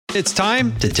It's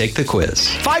time to take the quiz.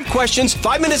 5 questions,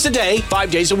 5 minutes a day,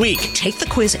 5 days a week. Take the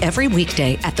quiz every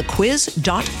weekday at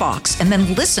thequiz.fox and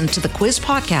then listen to the quiz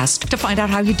podcast to find out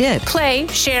how you did. Play,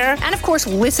 share, and of course,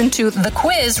 listen to The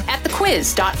Quiz at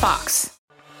thequiz.fox.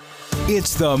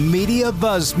 It's the Media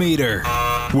Buzz Meter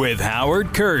with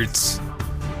Howard Kurtz.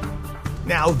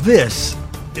 Now this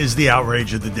is the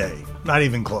outrage of the day. Not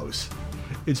even close.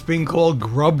 It's being called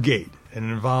Grubgate and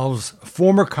involves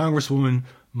former Congresswoman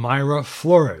Mayra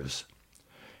Flores.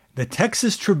 The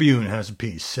Texas Tribune has a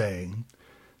piece saying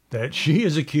that she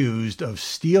is accused of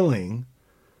stealing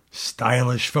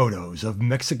stylish photos of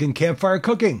Mexican campfire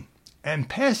cooking and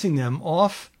passing them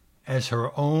off as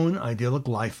her own idyllic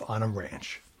life on a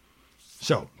ranch.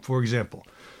 So, for example,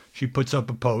 she puts up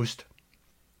a post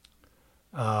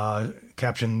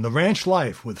captioned, "The ranch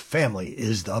life with family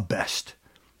is the best."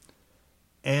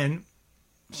 And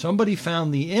somebody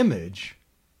found the image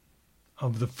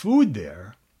of the food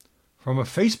there from a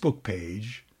Facebook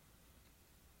page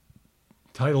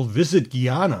titled Visit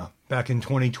Guyana back in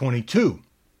 2022.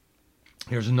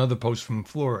 Here's another post from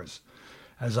Flores.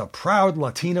 "As a proud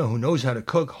Latina who knows how to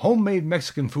cook, homemade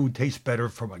Mexican food tastes better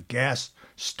from a gas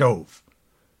stove,"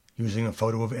 using a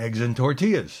photo of eggs and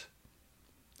tortillas.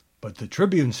 But the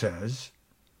Tribune says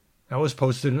that was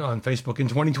posted on Facebook in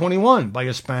 2021 by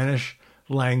a Spanish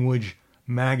language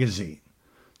magazine.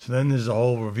 So then there's a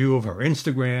whole review of her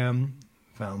Instagram,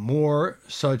 found more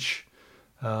such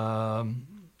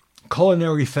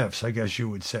culinary thefts, I guess you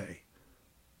would say.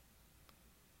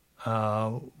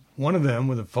 One of them,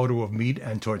 with a photo of meat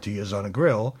and tortillas on a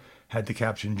grill, had the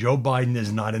caption, "Joe Biden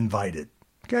is not invited."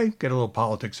 Okay, get a little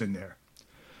politics in there.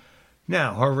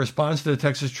 Now, her response to the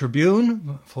Texas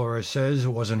Tribune, Flores says it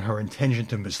wasn't her intention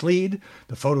to mislead.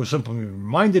 "The photo simply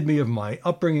reminded me of my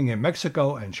upbringing in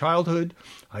Mexico and childhood.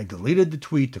 I deleted the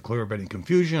tweet to clear up any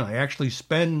confusion. I actually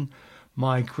spend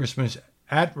my Christmas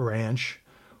at ranch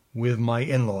with my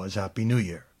in-laws. Happy New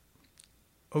Year."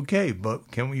 Okay,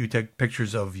 but can't you take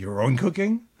pictures of your own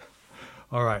cooking?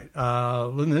 All right,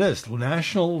 listen to this. The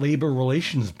National Labor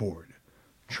Relations Board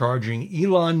charging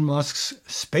Elon Musk's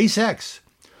SpaceX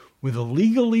with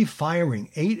illegally firing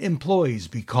 8 employees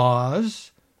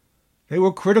because they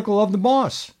were critical of the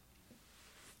boss.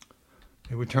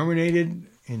 They were terminated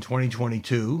in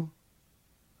 2022.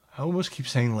 I almost keep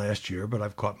saying last year, but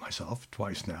I've caught myself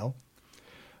twice now.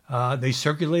 They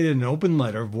circulated an open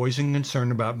letter voicing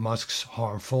concern about Musk's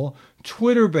harmful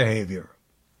Twitter behavior.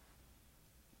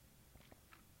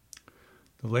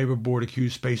 The Labor Board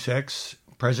accused SpaceX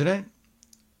president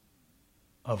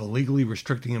of illegally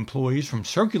restricting employees from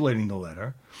circulating the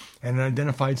letter and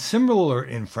identified similar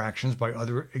infractions by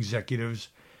other executives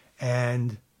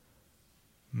and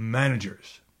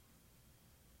managers.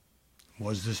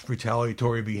 Was this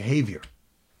retaliatory behavior?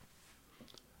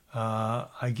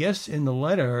 I guess in the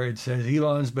letter it says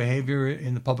Elon's behavior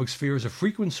in the public sphere is a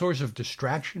frequent source of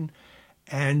distraction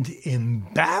and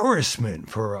embarrassment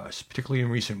for us, particularly in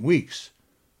recent weeks.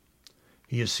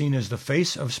 He is seen as the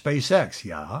face of SpaceX,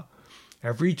 yeah.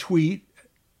 Every tweet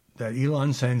that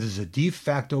Elon sends is a de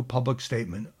facto public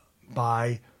statement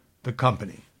by the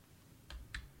company.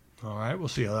 All right, we'll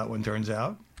see how that one turns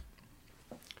out.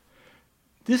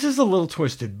 This is a little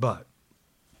twisted, but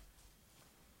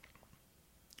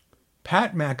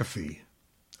Pat McAfee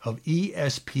of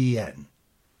ESPN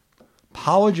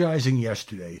apologizing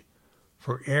yesterday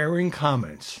for airing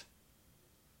comments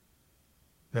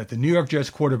that the New York Jets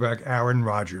quarterback Aaron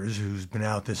Rodgers, who's been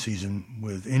out this season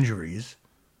with injuries,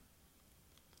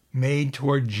 made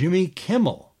toward Jimmy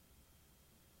Kimmel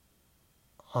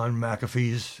on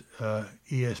McAfee's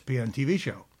ESPN TV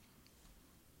show,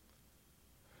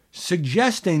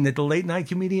 suggesting that the late-night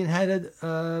comedian had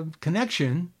a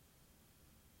connection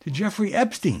to Jeffrey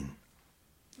Epstein.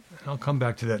 And I'll come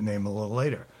back to that name a little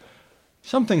later.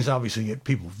 Some things obviously get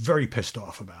people very pissed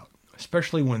off about,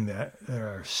 especially when there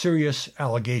are serious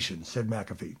allegations, said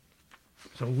McAfee.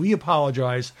 So we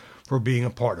apologize for being a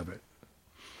part of it.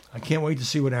 I can't wait to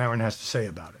see what Aaron has to say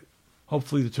about it.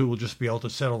 Hopefully the two will just be able to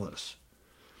settle this.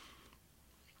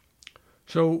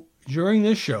 So during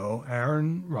this show,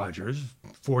 Aaron Rodgers,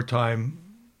 4-time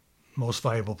most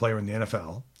valuable player in the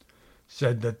NFL,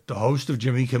 said that the host of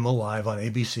Jimmy Kimmel Live on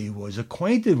ABC was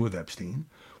acquainted with Epstein,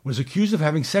 was accused of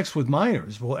having sex with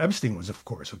minors. Well, Epstein was, of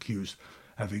course, accused of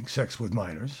having sex with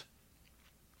minors.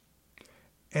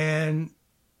 And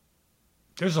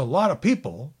there's a lot of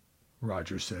people,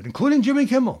 Rodgers said, including Jimmy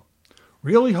Kimmel,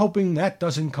 really hoping that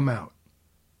doesn't come out.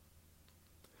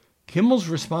 Kimmel's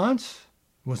response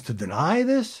was to deny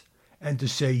this and to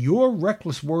say, "Your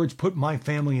reckless words put my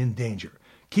family in danger.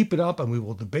 Keep it up and we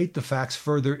will debate the facts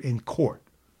further in court."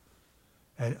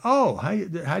 And,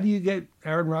 how do you get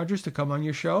Aaron Rodgers to come on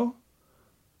your show?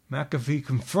 McAfee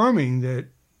confirming that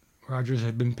Rodgers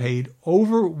had been paid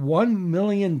over $1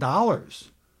 million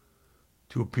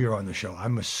to appear on the show.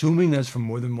 I'm assuming that's from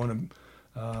more than one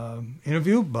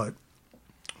interview, but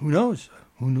who knows?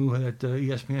 Who knew that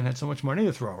ESPN had so much money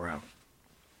to throw around?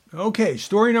 Okay,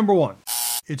 story number one.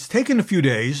 It's taken a few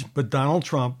days, but Donald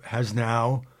Trump has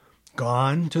now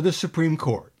gone to the Supreme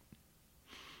Court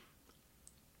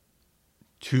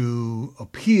to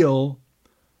appeal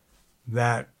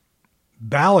that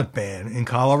ballot ban in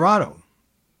Colorado,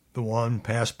 the one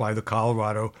passed by the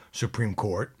Colorado Supreme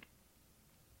Court.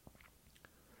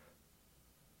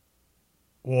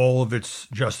 All of its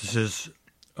justices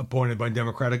appointed by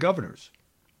Democratic governors.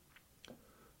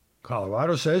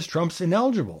 Colorado says Trump's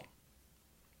ineligible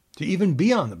to even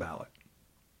be on the ballot.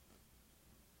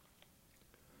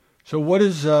 So what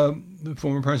does the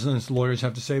former president's lawyers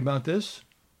have to say about this?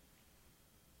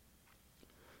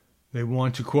 They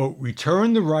want to, quote,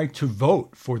 return the right to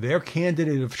vote for their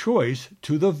candidate of choice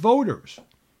to the voters.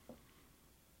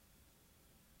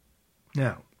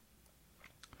 Now,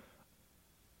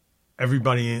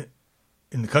 everybody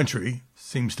in the country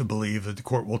seems to believe that the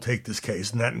court will take this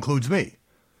case, and that includes me.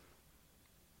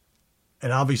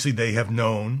 And obviously they have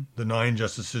known, the 9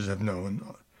 justices have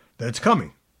known, that it's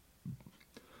coming.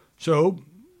 So,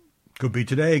 could be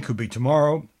today, could be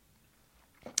tomorrow.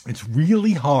 It's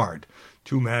really hard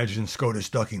to imagine SCOTUS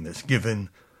ducking this, given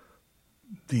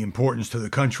the importance to the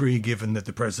country, given that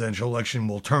the presidential election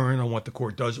will turn on what the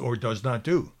court does or does not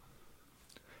do.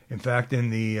 In fact, in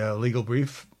the legal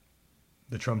brief,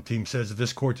 the Trump team says if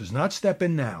this court does not step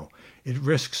in now, it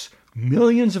risks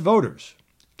millions of voters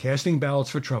casting ballots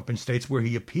for Trump in states where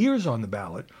he appears on the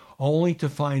ballot, only to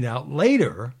find out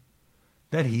later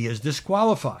that he is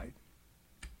disqualified.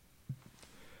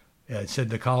 It said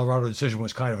the Colorado decision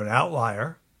was kind of an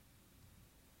outlier.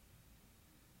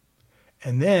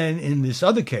 And then in this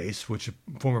other case, which the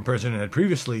former president had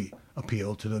previously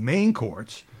appealed to the Maine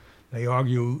courts, they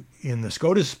argue in the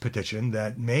SCOTUS petition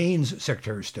that Maine's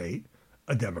Secretary of State,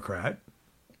 a Democrat,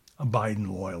 a Biden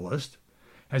loyalist,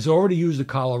 has already used the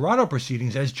Colorado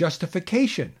proceedings as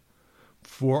justification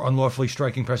for unlawfully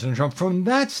striking President Trump from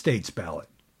that state's ballot.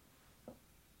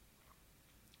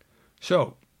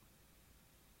 So,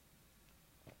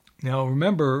 now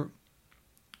remember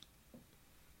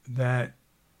that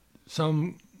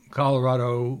some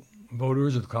Colorado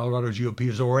voters of the Colorado GOP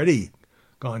has already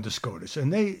gone to SCOTUS.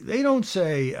 And they don't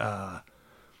say,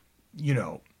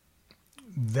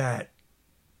 that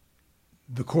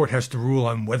the court has to rule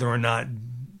on whether or not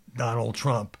Donald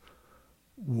Trump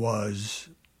was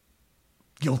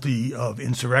guilty of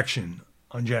insurrection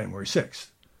on January 6th.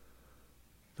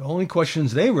 The only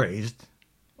questions they raised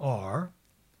are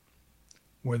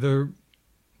whether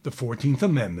the 14th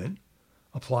Amendment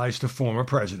applies to former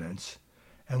presidents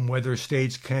and whether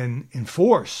states can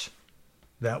enforce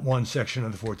that one section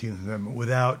of the 14th Amendment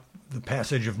without the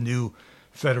passage of new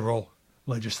federal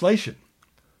legislation.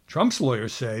 Trump's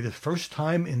lawyers say the first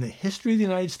time in the history of the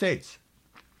United States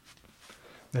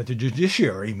that the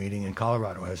judiciary meeting in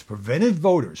Colorado has prevented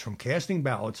voters from casting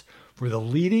ballots for the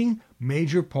leading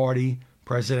major party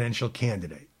presidential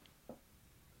candidate.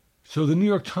 So the New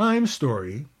York Times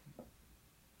story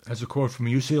has a quote from a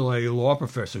UCLA law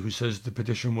professor who says the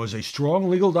petition was a strong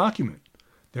legal document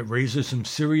that raises some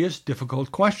serious,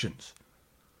 difficult questions.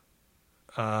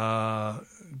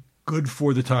 Good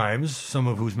for the Times, some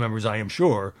of whose members I am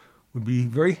sure would be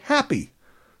very happy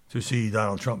to see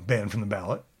Donald Trump banned from the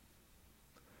ballot.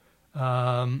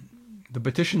 The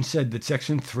petition said that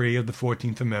Section 3 of the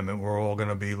 14th Amendment, we're all going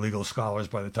to be legal scholars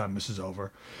by the time this is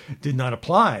over, did not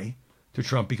apply to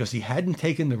Trump because he hadn't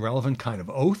taken the relevant kind of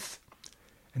oath,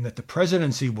 and that the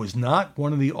presidency was not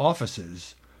one of the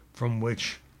offices from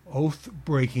which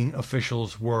oath-breaking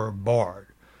officials were barred.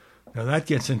 Now that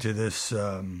gets into this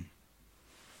sort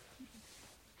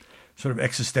of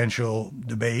existential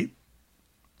debate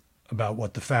about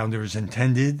what the founders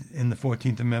intended in the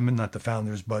 14th Amendment, not the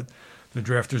founders, but the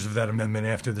drafters of that amendment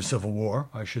after the Civil War,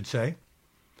 I should say.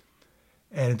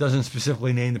 And it doesn't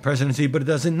specifically name the presidency, but it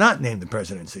doesn't not name the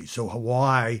presidency. So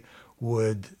why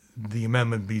would the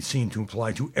amendment be seen to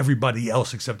apply to everybody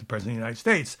else except the President of the United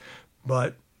States?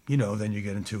 But, then you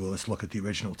get into, let's look at the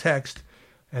original text,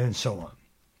 and so on.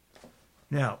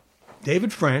 Now,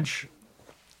 David French,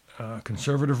 a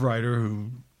conservative writer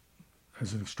who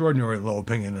has an extraordinarily low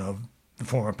opinion of the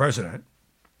former president,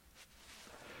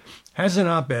 has an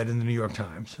op-ed in the New York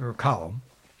Times, or a column,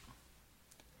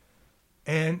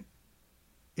 and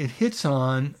it hits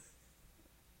on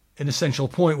an essential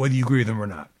point, whether you agree with them or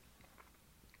not.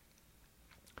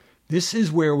 This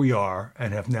is where we are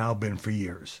and have now been for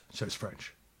years, says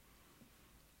French.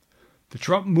 The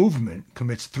Trump movement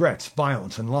commits threats,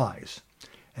 violence, and lies,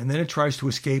 and then it tries to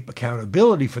escape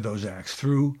accountability for those acts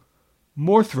through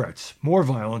more threats, more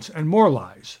violence, and more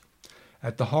lies.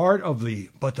 At the heart of the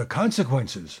 "but the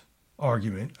consequences"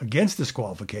 argument against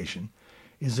disqualification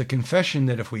is a confession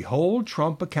that if we hold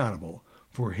Trump accountable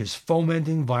for his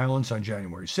fomenting violence on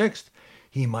January 6th,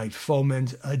 he might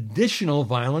foment additional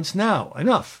violence now.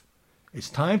 Enough. It's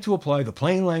time to apply the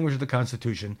plain language of the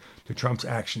Constitution to Trump's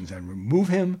actions and remove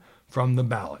him from the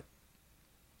ballot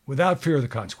without fear of the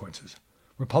consequences.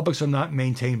 Republics are not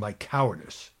maintained by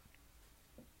cowardice.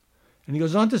 And he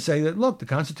goes on to say that, look, the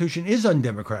Constitution is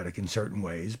undemocratic in certain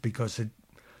ways because it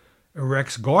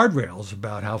erects guardrails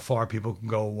about how far people can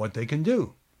go, what they can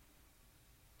do.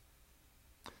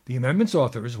 The amendment's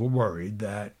authors were worried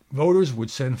that voters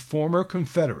would send former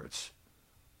Confederates,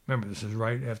 remember this is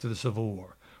right after the Civil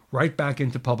War, right back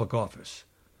into public office.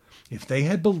 If they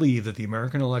had believed that the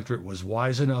American electorate was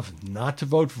wise enough not to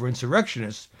vote for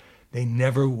insurrectionists, they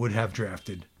never would have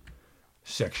drafted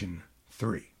Section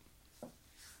 3.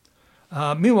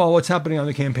 Meanwhile, what's happening on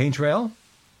the campaign trail?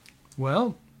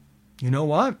 Well, you know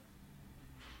what?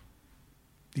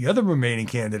 The other remaining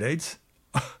candidates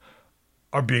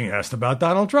are being asked about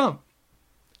Donald Trump.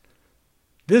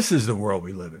 This is the world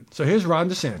we live in. So here's Ron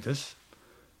DeSantis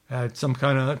at some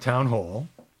kind of town hall,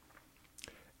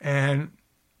 and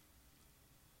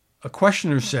a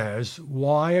questioner says,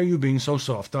 why are you being so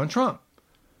soft on Trump?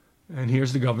 And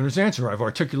here's the governor's answer. I've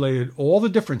articulated all the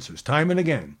differences time and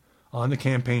again on the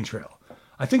campaign trail.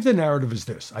 I think the narrative is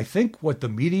this. I think what the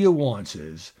media wants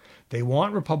is they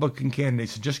want Republican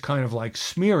candidates to just kind of like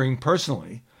smearing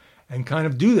personally and kind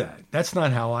of do that. That's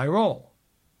not how I roll.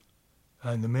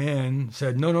 And the man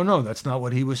said, no, that's not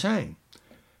what he was saying.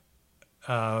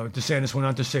 DeSantis went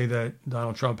on to say that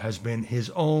Donald Trump has been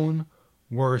his own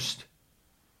worst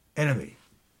enemy.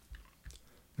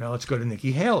 Now let's go to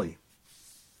Nikki Haley.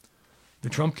 The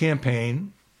Trump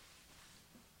campaign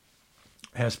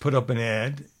has put up an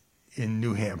ad in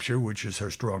New Hampshire, which is her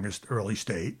strongest early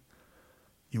state.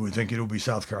 You would think it would be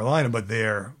South Carolina, but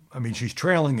she's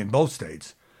trailing in both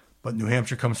states, but New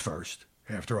Hampshire comes first,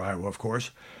 after Iowa, of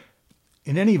course.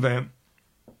 In any event,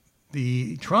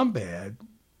 the Trump ad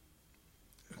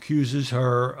accuses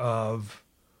her of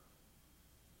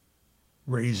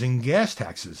raising gas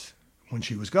taxes when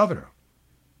she was governor.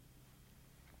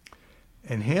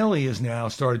 And Haley has now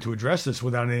started to address this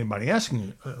without anybody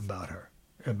asking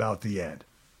about the ad.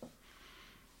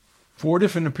 4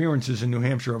 different appearances in New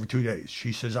Hampshire over 2 days.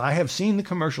 She says, I have seen the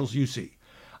commercials you see.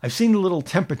 I've seen the little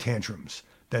temper tantrums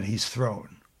that he's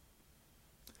thrown.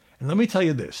 And let me tell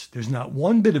you this, there's not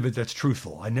one bit of it that's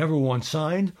truthful. I never once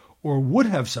signed or would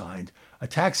have signed a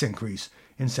tax increase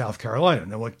in South Carolina.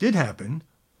 Now, what did happen,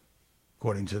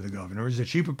 according to the governor, is that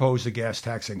she proposed a gas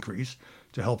tax increase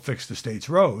to help fix the state's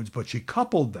roads, but she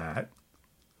coupled that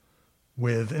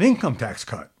with an income tax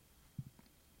cut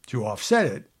to offset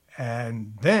it.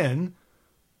 And then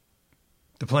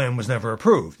the plan was never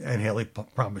approved, and Haley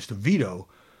promised to veto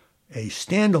a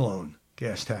standalone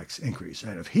gas tax increase.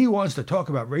 And if he wants to talk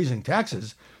about raising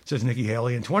taxes, says Nikki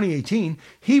Haley, in 2018,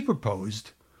 he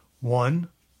proposed one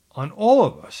on all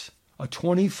of us, a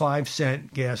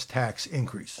 25-cent gas tax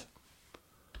increase.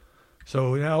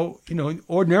 So now,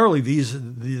 ordinarily this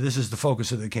is the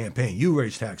focus of the campaign. You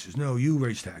raise taxes. No, you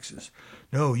raise taxes.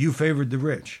 No, you favored the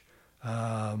rich.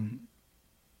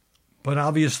 But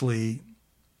obviously,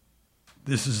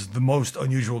 this is the most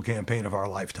unusual campaign of our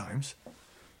lifetimes.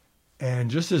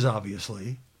 And just as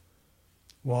obviously,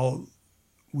 while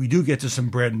we do get to some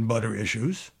bread and butter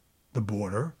issues, the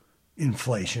border,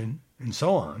 inflation, and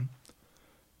so on,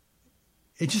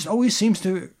 it just always seems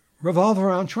to revolve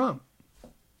around Trump.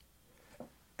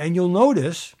 And you'll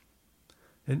notice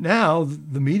that now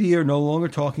the media are no longer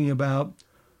talking about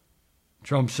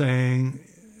Trump saying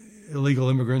illegal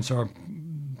immigrants are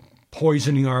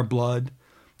poisoning our blood.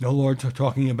 No longer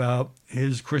talking about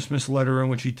his Christmas letter in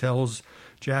which he tells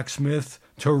Jack Smith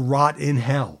to rot in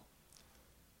hell.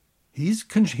 He's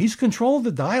controlled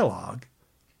the dialogue,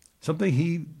 something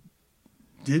he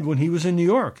did when he was in New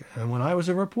York and when I was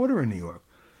a reporter in New York.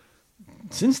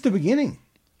 Since the beginning.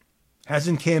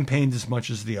 Hasn't campaigned as much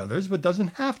as the others, but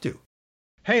doesn't have to.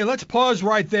 Hey, let's pause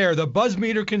right there. The buzz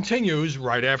meter continues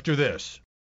right after this.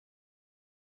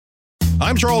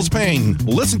 I'm Charles Payne.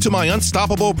 Listen to my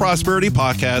Unstoppable Prosperity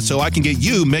podcast so I can get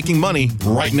you making money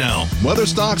right now. Whether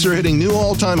stocks are hitting new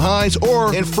all-time highs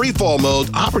or in free fall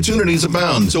mode, opportunities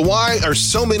abound. So why are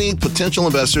so many potential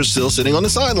investors still sitting on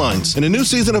the sidelines? In a new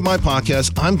season of my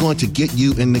podcast, I'm going to get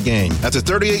you in the game. After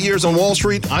 38 years on Wall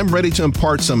Street, I'm ready to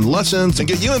impart some lessons and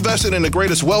get you invested in the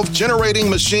greatest wealth-generating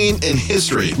machine in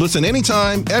history. Listen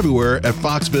anytime, everywhere at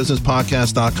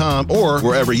foxbusinesspodcast.com or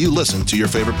wherever you listen to your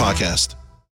favorite podcast.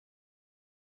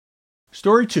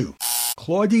 Story 2.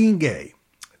 Claudine Gay,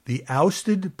 the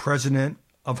ousted president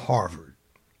of Harvard,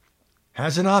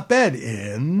 has an op-ed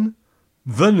in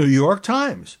the New York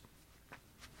Times,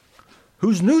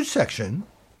 whose news section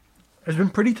has been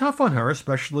pretty tough on her,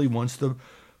 especially once the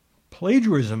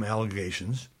plagiarism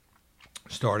allegations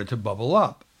started to bubble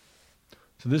up.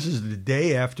 So this is the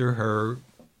day after her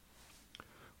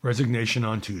resignation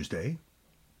on Tuesday.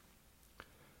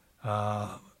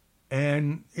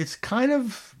 And it's kind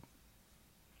of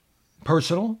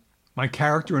personal. My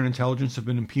character and intelligence have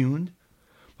been impugned.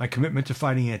 My commitment to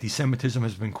fighting anti-Semitism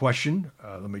has been questioned.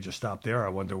 Let me just stop there. I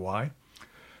wonder why.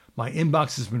 My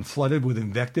inbox has been flooded with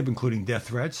invective, including death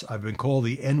threats. I've been called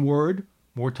the N-word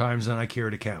more times than I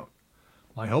care to count.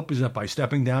 My hope is that by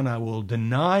stepping down, I will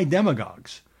deny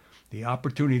demagogues the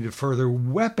opportunity to further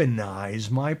weaponize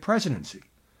my presidency.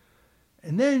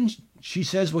 And then she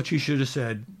says what she should have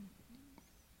said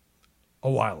a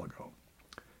while ago.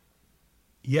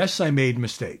 Yes, I made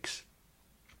mistakes.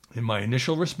 In my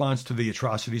initial response to the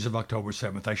atrocities of October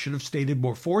 7th, I should have stated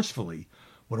more forcefully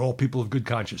what all people of good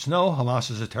conscience know: Hamas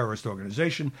is a terrorist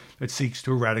organization that seeks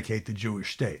to eradicate the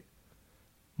Jewish state.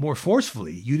 More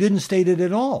forcefully, you didn't state it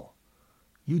at all.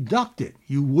 You ducked it.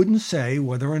 You wouldn't say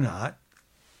whether or not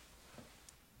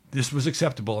this was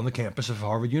acceptable on the campus of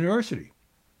Harvard University.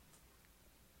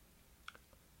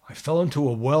 I fell into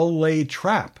a well-laid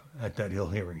trap at that Hill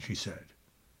hearing, she said.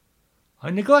 I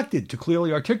neglected to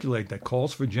clearly articulate that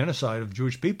calls for genocide of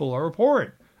Jewish people are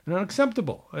abhorrent and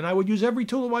unacceptable, and I would use every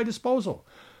tool at my disposal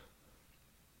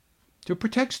to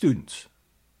protect students.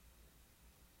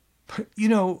 But,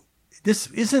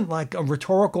 this isn't like a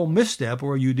rhetorical misstep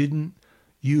where you didn't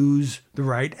use the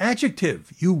right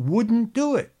adjective. You wouldn't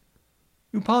do it.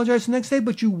 You apologized the next day,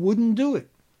 but you wouldn't do it.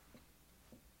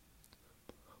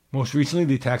 Most recently,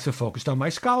 the attacks have focused on my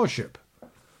scholarship.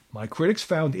 My critics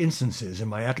found instances in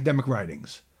my academic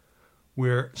writings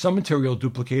where some material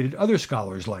duplicated other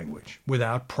scholars' language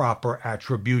without proper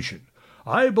attribution.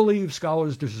 I believe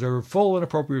scholars deserve full and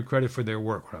appropriate credit for their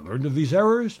work. When I learned of these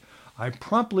errors, I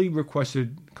promptly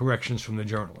requested corrections from the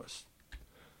journalists.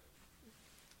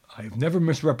 I have never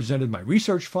misrepresented my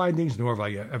research findings, nor have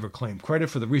I ever claimed credit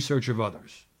for the research of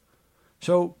others.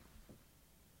 So,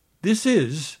 this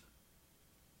is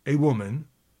a woman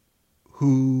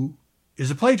who is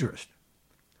a plagiarist.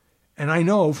 And I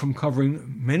know from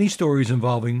covering many stories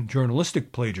involving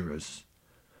journalistic plagiarists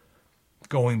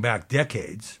going back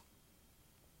decades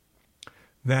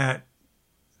that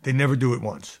they never do it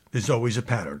once. There's always a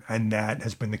pattern. And that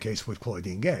has been the case with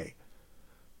Claudine Gay.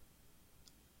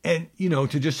 And,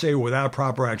 to just say without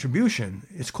proper attribution,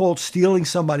 it's called stealing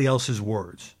somebody else's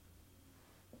words.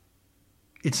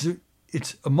 It's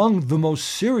among the most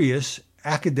serious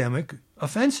academic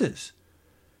offenses.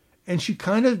 And she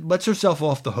kind of lets herself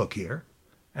off the hook here,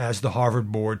 as the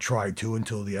Harvard board tried to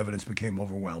until the evidence became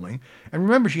overwhelming. And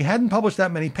remember, she hadn't published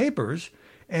that many papers.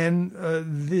 And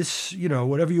this,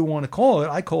 whatever you want to call it,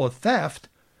 I call it theft.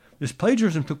 This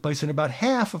plagiarism took place in about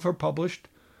half of her published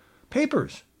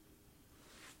papers.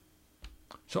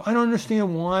 So I don't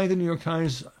understand why the New York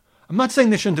Times... I'm not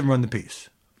saying they shouldn't have run the piece.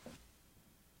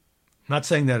 I'm not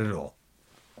saying that at all.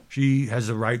 She has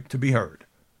the right to be heard.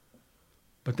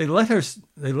 But they let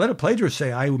a plagiarist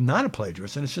say, I am not a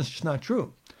plagiarist, and it's just not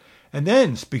true. And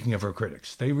then, speaking of her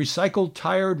critics, they recycled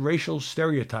tired racial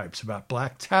stereotypes about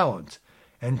black talent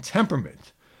and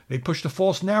temperament. They pushed a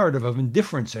false narrative of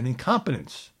indifference and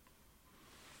incompetence.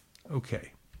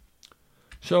 Okay.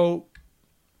 So,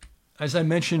 as I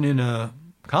mentioned in a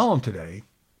column today,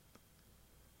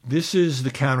 this is the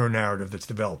counter-narrative that's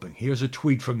developing. Here's a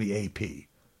tweet from the AP.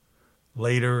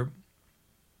 Later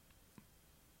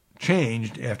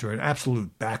changed after an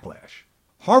absolute backlash.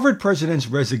 Harvard president's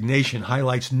resignation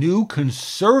highlights new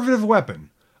conservative weapon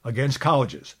against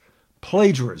colleges,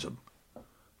 plagiarism.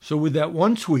 So with that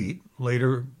one tweet,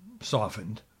 later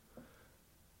softened,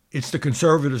 it's the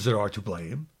conservatives that are to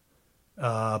blame.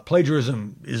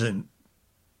 Plagiarism isn't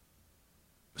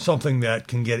something that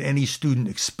can get any student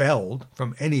expelled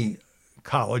from any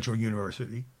college or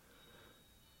university.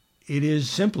 It is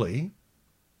simply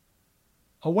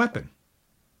a weapon.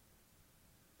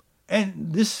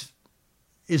 And this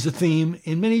is a theme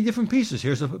in many different pieces.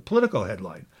 Here's a political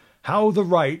headline: How the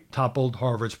Right Toppled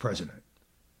Harvard's President.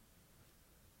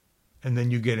 And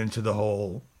then you get into the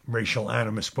whole racial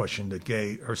animus question that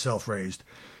Gay herself raised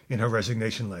in her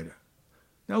resignation letter.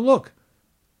 Now look,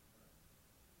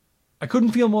 I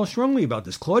couldn't feel more strongly about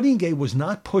this. Claudine Gay was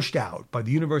not pushed out by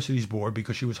the university's board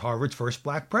because she was Harvard's first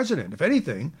black president. If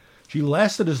anything, she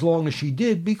lasted as long as she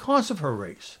did because of her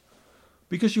race.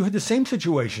 Because you had the same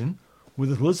situation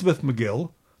with Elizabeth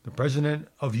McGill, the president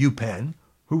of UPenn,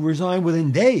 who resigned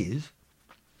within days,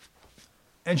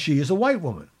 and she is a white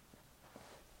woman.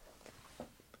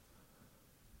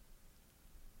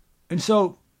 And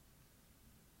so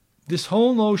this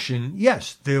whole notion,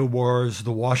 yes, there was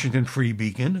the Washington Free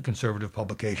Beacon, a conservative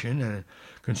publication, and a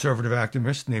conservative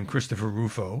activist named Christopher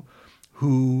Rufo,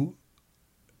 who,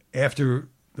 after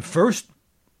the first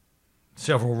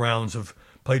several rounds of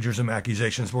plagiarism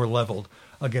accusations were leveled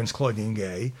against Claudine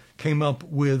Gay, came up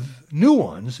with new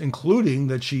ones, including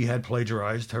that she had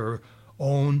plagiarized her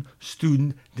own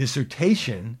student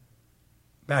dissertation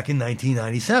back in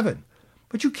 1997.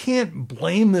 But you can't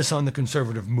blame this on the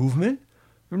conservative movement.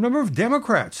 There are a number of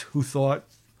Democrats who thought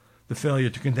the failure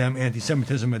to condemn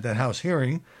anti-Semitism at that House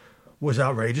hearing was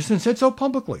outrageous and said so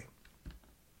publicly.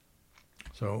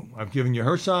 So I've given you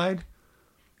her side,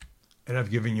 and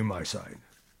I've given you my side.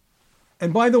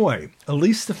 And by the way,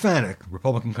 Elise Stefanik,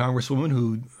 Republican Congresswoman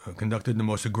who conducted the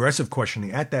most aggressive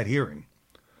questioning at that hearing,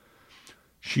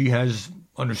 she has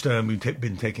understandably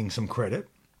been taking some credit.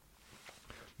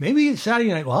 Maybe Saturday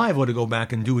Night Live ought to go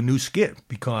back and do a new skit,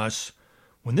 because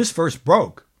when this first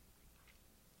broke,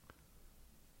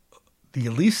 the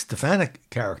Elise Stefanik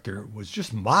character was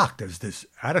just mocked as this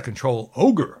out-of-control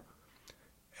ogre.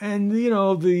 And, you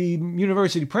know, the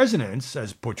university presidents,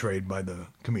 as portrayed by the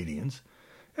comedians,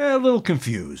 a little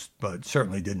confused, but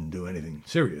certainly didn't do anything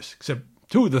serious, except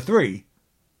 2 of the 3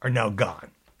 are now gone.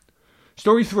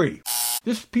 Story 3.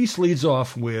 This piece leads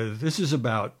off with, this is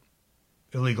about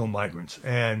illegal migrants.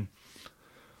 And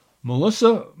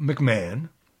Melissa McMahon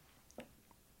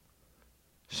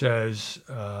says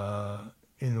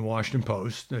in the Washington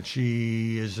Post that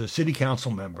she is a city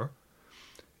council member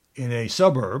in a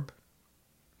suburb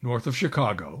north of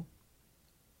Chicago,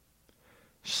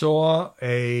 saw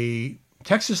a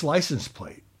Texas license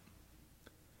plate,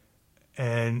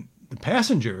 and the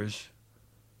passengers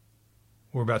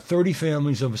were about 30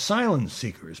 families of asylum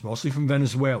seekers, mostly from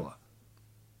Venezuela.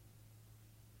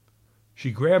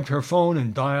 She grabbed her phone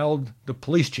and dialed the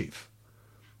police chief.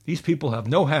 These people have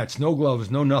no hats, no gloves,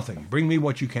 no nothing. Bring me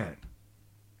what you can.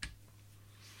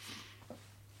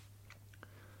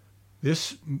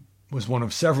 This was one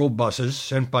of several buses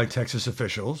sent by Texas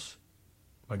officials,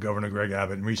 by Governor Greg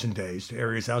Abbott in recent days, to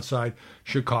areas outside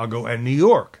Chicago and New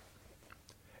York.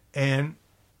 And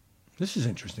this is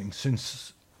interesting.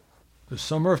 Since the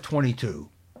summer of 22,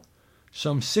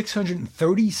 some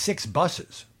 636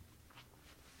 buses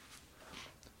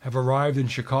have arrived in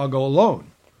Chicago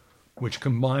alone, which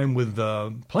combined with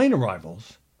plane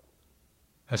arrivals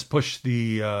has pushed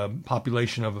the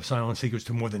population of asylum seekers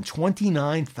to more than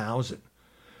 29,000.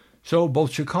 So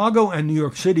both Chicago and New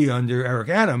York City under Eric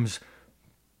Adams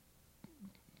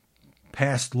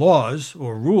passed laws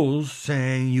or rules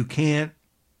saying you can't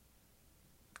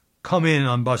come in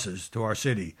on buses to our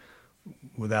city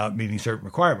without meeting certain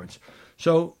requirements.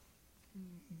 So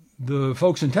the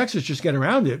folks in Texas just get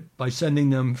around it by sending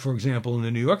them, for example, in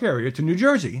the New York area to New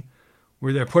Jersey,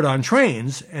 where they're put on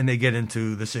trains and they get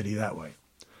into the city that way.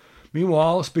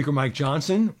 Meanwhile, Speaker Mike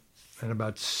Johnson and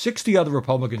about 60 other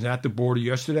Republicans at the border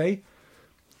yesterday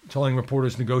telling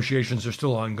reporters negotiations are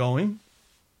still ongoing.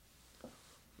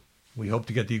 We hope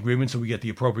to get the agreement so we get the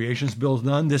appropriations bills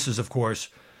done. This is, of course,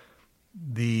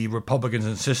 the Republicans'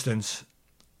 insistence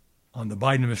on the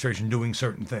Biden administration doing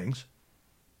certain things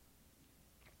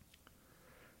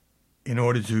in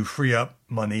order to free up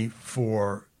money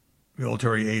for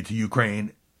military aid to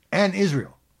Ukraine and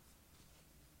Israel.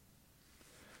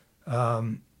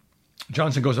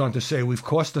 Johnson goes on to say, we've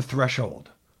crossed the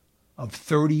threshold of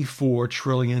 $34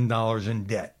 trillion in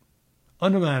debt.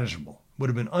 Unmanageable. Would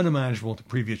have been unimaginable to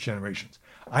previous generations.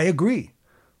 I agree.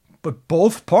 But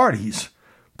both parties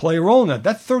play a role in that.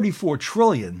 That $34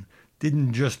 trillion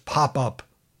didn't just pop up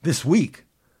this week.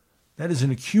 That is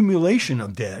an accumulation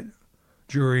of debt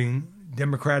during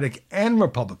Democratic and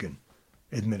Republican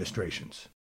administrations.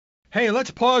 Hey,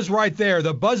 let's pause right there.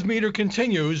 The buzz meter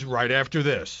continues right after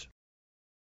this.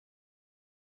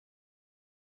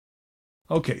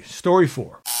 Okay, story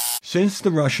 4. Since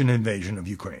the Russian invasion of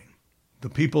Ukraine, the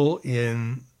people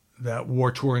in that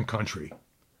war-torn country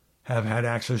have had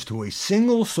access to a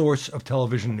single source of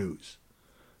television news,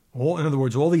 In other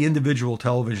words, all the individual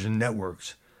television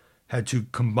networks had to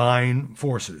combine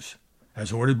forces,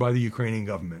 as ordered by the Ukrainian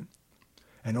government.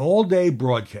 An all-day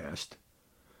broadcast,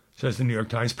 says the New York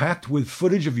Times, packed with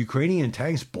footage of Ukrainian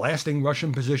tanks blasting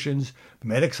Russian positions,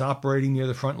 medics operating near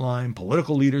the front line,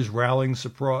 political leaders rallying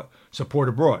support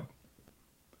abroad.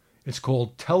 It's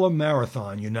called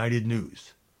Telemarathon United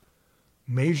News,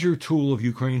 major tool of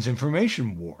Ukraine's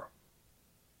information war.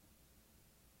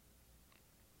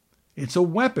 It's a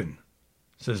weapon,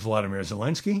 says Vladimir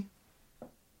Zelensky,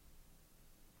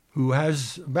 who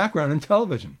has a background in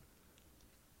television.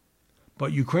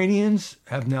 But Ukrainians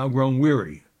have now grown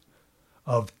weary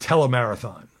of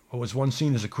telemarathon. What was once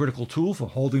seen as a critical tool for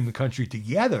holding the country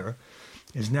together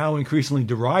is now increasingly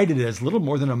derided as little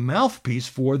more than a mouthpiece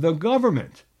for the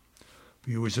government.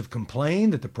 Viewers have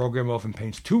complained that the program often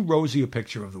paints too rosy a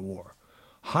picture of the war,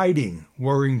 hiding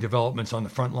worrying developments on the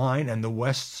front line and the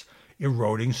West's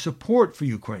eroding support for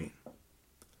Ukraine,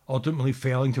 ultimately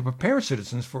failing to prepare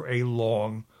citizens for a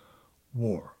long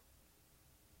war.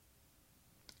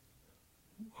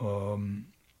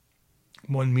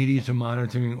 One media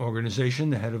monitoring organization,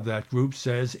 the head of that group,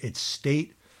 says it's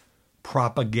state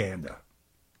propaganda.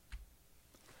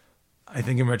 I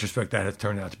think in retrospect that has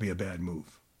turned out to be a bad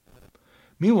move.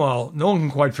 Meanwhile, no one can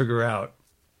quite figure out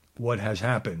what has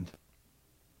happened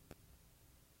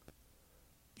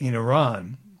in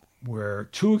Iran, where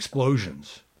two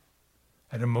explosions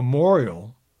at a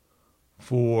memorial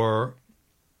for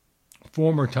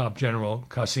former top general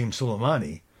Qasem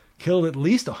Soleimani killed at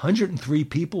least 103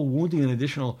 people, wounding an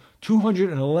additional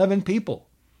 211 people.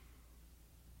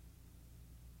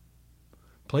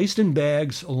 Placed in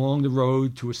bags along the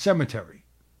road to a cemetery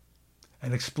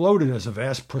and exploded as a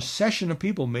vast procession of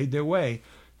people made their way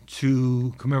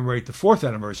to commemorate the 4th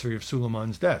anniversary of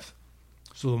Soleimani,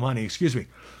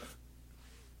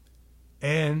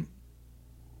 And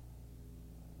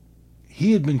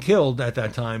he had been killed at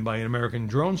that time by an American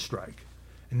drone strike.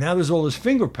 And now there's all this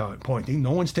finger pointing.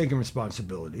 No one's taking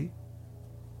responsibility.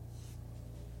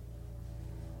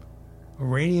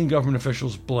 Iranian government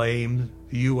officials blamed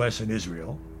the U.S. and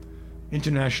Israel.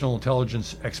 International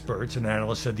intelligence experts and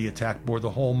analysts said the attack bore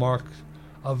the hallmarks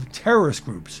of terrorist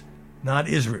groups, not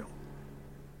Israel.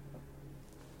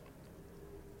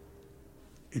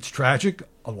 It's tragic.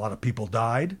 A lot of people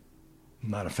died.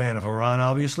 I'm not a fan of Iran,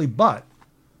 obviously, but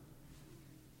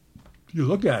you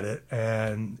look at it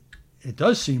and it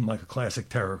does seem like a classic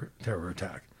terror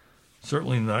attack.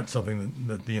 Certainly not something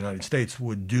that the United States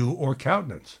would do or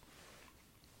countenance.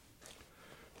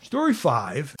 Story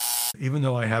 5, even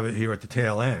though I have it here at the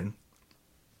tail end,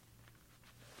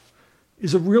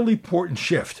 is a really important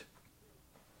shift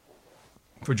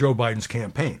for Joe Biden's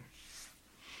campaign.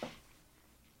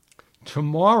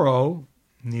 Tomorrow,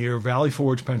 near Valley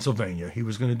Forge, Pennsylvania, he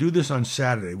was going to do this on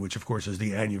Saturday, which of course is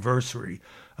the anniversary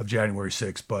of January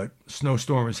 6th, but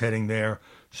snowstorm is heading there,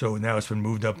 so now it's been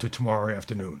moved up to tomorrow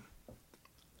afternoon.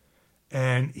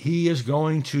 And he is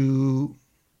going to,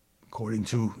 according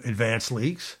to advanced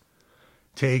leaks,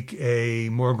 take a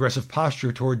more aggressive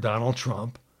posture toward Donald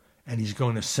Trump, and he's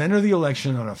going to center the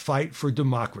election on a fight for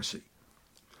democracy.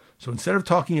 So instead of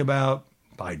talking about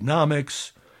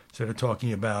Bidenomics, instead of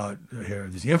talking about here,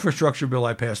 there's the infrastructure bill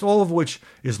I passed, all of which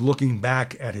is looking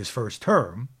back at his first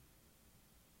term,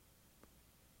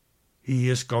 he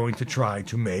is going to try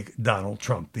to make Donald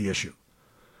Trump the issue.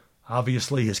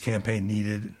 Obviously, his campaign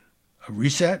needed a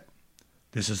reset.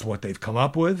 This is what they've come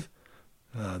up with.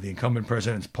 The incumbent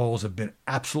president's polls have been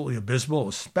absolutely abysmal,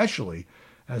 especially,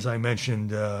 as I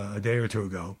mentioned a day or two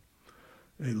ago,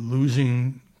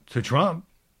 losing to Trump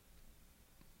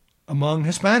among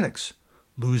Hispanics,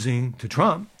 losing to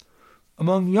Trump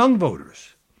among young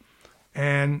voters.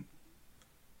 And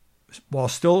while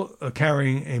still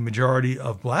carrying a majority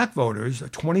of black voters, a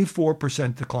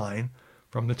 24% decline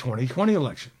from the 2020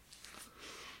 election.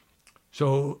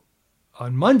 So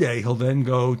on Monday, he'll then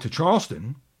go to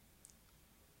Charleston,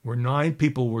 where 9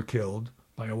 people were killed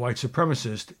by a white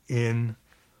supremacist in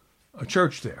a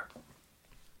church there.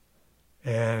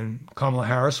 And Kamala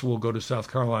Harris will go to South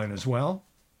Carolina as well.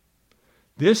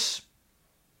 This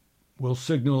will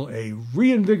signal a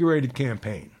reinvigorated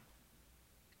campaign.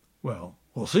 Well,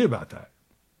 we'll see about that.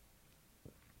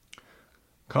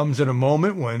 Comes at a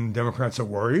moment when Democrats are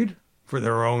worried for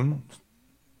their own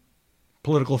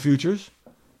political futures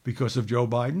because of Joe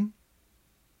Biden.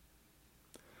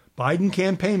 Biden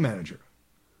campaign manager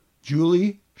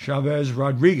Julie Chavez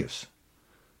Rodriguez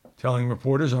telling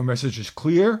reporters our message is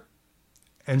clear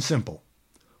and simple.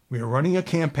 We are running a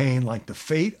campaign like the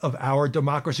fate of our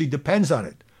democracy depends on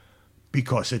it,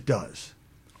 because it does.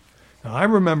 Now, I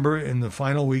remember in the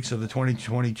final weeks of the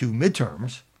 2022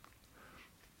 midterms,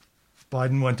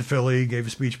 Biden went to Philly, gave a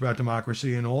speech about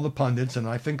democracy, and all the pundits, and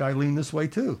I think I lean this way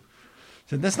too,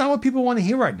 said that's not what people want to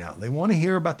hear right now. They want to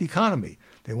hear about the economy.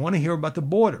 They want to hear about the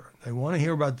border. They want to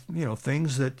hear about,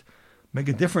 things that make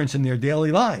a difference in their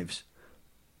daily lives.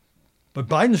 But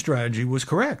Biden's strategy was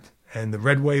correct, and the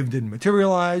red wave didn't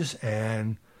materialize,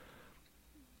 and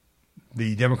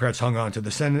the Democrats hung on to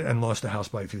the Senate and lost the House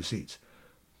by a few seats.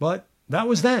 But that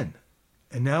was then.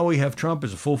 And now we have Trump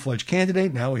as a full-fledged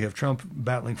candidate. Now we have Trump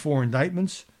battling 4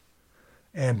 indictments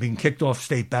and being kicked off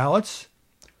state ballots.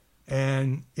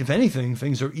 And if anything,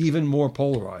 things are even more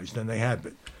polarized than they had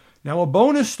been. Now, a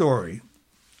bonus story,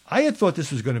 I had thought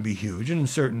this was going to be huge, and in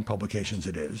certain publications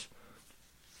it is,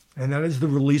 and that is the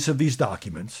release of these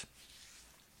documents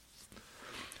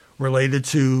related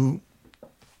to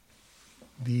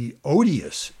the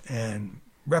odious and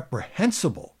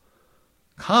reprehensible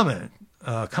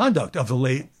conduct of the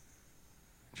late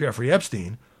Jeffrey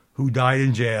Epstein, who died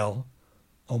in jail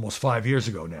almost 5 years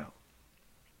ago now.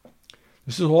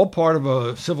 This is all part of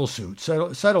a civil suit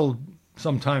settled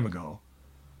some time ago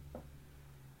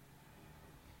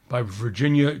by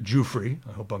Virginia Giuffre.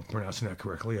 I hope I'm pronouncing that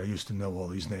correctly. I used to know all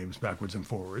these names backwards and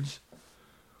forwards.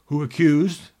 Who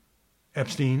accused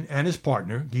Epstein and his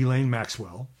partner, Ghislaine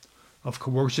Maxwell, of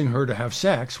coercing her to have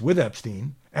sex with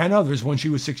Epstein and others when she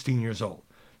was 16 years old.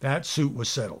 That suit was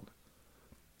settled.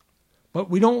 But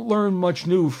we don't learn much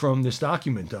new from this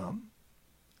document dump.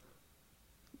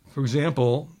 For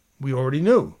example, we already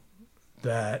knew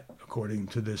that, according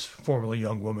to this formerly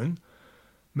young woman,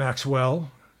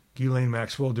 Ghislaine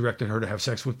Maxwell directed her to have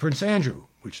sex with Prince Andrew,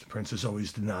 which the prince has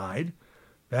always denied.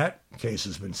 That case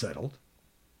has been settled.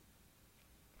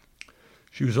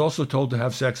 She was also told to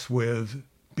have sex with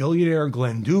billionaire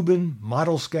Glenn Dubin,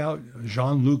 model scout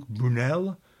Jean-Luc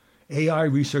Brunel, AI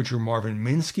researcher Marvin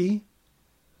Minsky,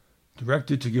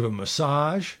 directed to give a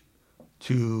massage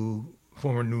to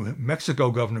former New Mexico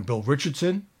Governor Bill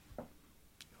Richardson.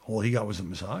 All he got was a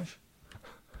massage.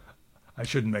 I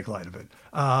shouldn't make light of it.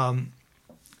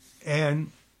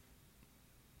 And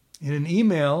in an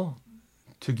email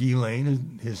to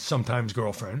Ghislaine, his sometimes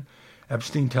girlfriend,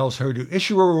 Epstein tells her to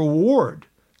issue a reward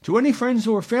to any friends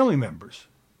or family members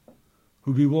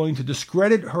who'd be willing to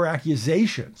discredit her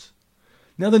accusations.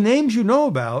 Now, the names you know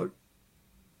about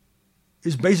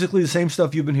is basically the same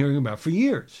stuff you've been hearing about for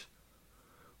years.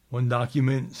 One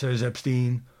document says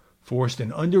Epstein forced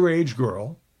an underage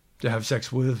girl to have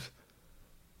sex with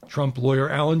Trump lawyer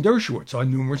Alan Dershowitz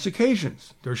on numerous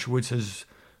occasions. Dershowitz has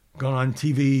gone on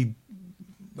TV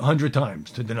 100 times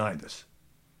to deny this.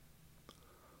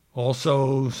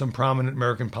 Also, some prominent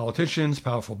American politicians,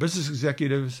 powerful business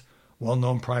executives,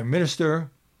 well-known prime minister.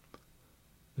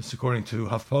 This is according to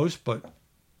HuffPost, but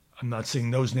I'm not seeing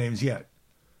those names yet.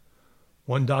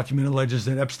 One document alleges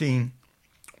that Epstein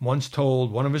once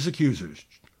told one of his accusers,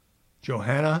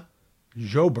 Johanna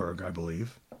Joberg, I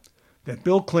believe, that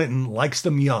Bill Clinton likes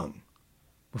them young,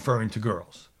 referring to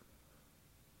girls.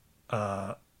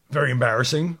 Very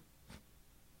embarrassing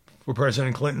for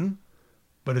President Clinton,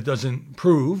 but it doesn't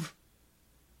prove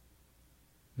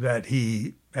that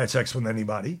he had sex with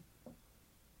anybody,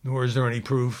 nor is there any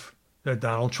proof that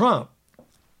Donald Trump,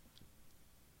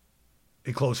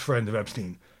 a close friend of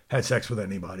Epstein, had sex with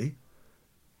anybody.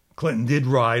 Clinton did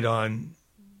ride on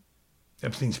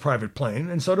Epstein's private plane,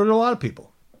 and so did a lot of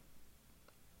people.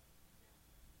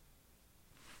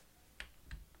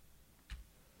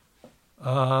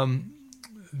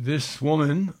 This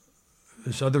woman,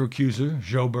 this other accuser,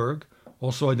 Joberg,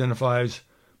 also identifies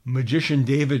magician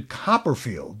David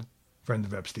Copperfield, friend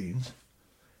of Epstein's,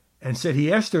 and said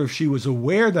he asked her if she was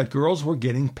aware that girls were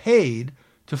getting paid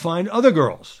to find other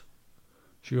girls.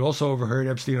 She also overheard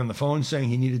Epstein on the phone saying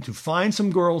he needed to find some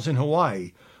girls in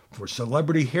Hawaii for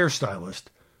celebrity hairstylist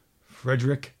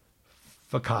Frederick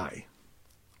Fakai.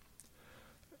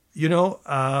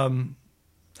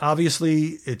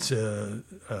 Obviously, it's a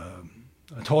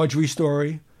tawdry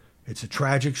story. It's a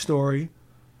tragic story.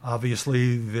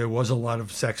 Obviously, there was a lot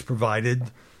of sex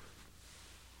provided,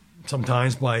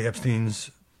 sometimes by Epstein's,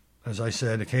 as I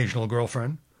said, occasional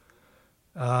girlfriend,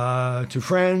 to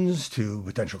friends, to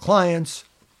potential clients.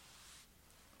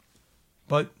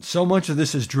 But so much of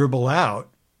this is dribbled out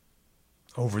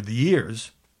over the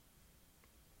years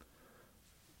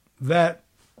that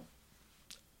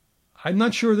I'm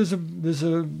not sure there's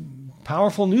a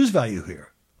powerful news value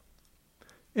here.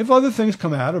 If other things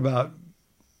come out about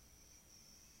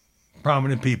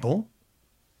prominent people,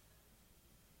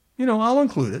 I'll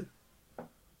include it.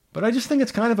 But I just think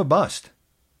it's kind of a bust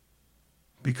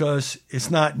because it's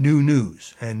not new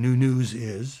news. And new news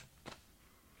is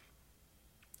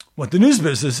what the news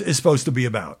business is supposed to be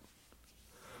about.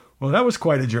 Well, that was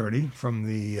quite a journey from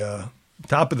the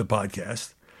top of the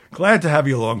podcast. Glad to have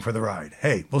you along for the ride.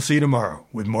 Hey, we'll see you tomorrow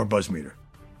with more BuzzMeter.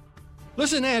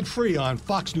 Listen ad-free on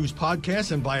Fox News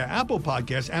Podcasts and via Apple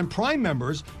Podcasts, and Prime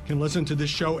members can listen to this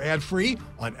show ad-free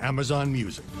on Amazon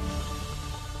Music.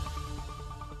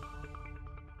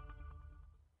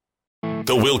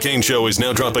 The Will Cain Show is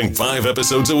now dropping 5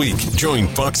 episodes a week. Join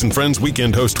Fox and Friends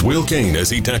weekend host Will Cain as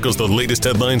he tackles the latest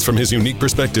headlines from his unique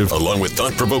perspective, along with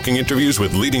thought-provoking interviews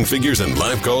with leading figures and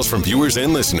live calls from viewers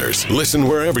and listeners. Listen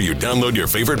wherever you download your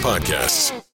favorite podcasts.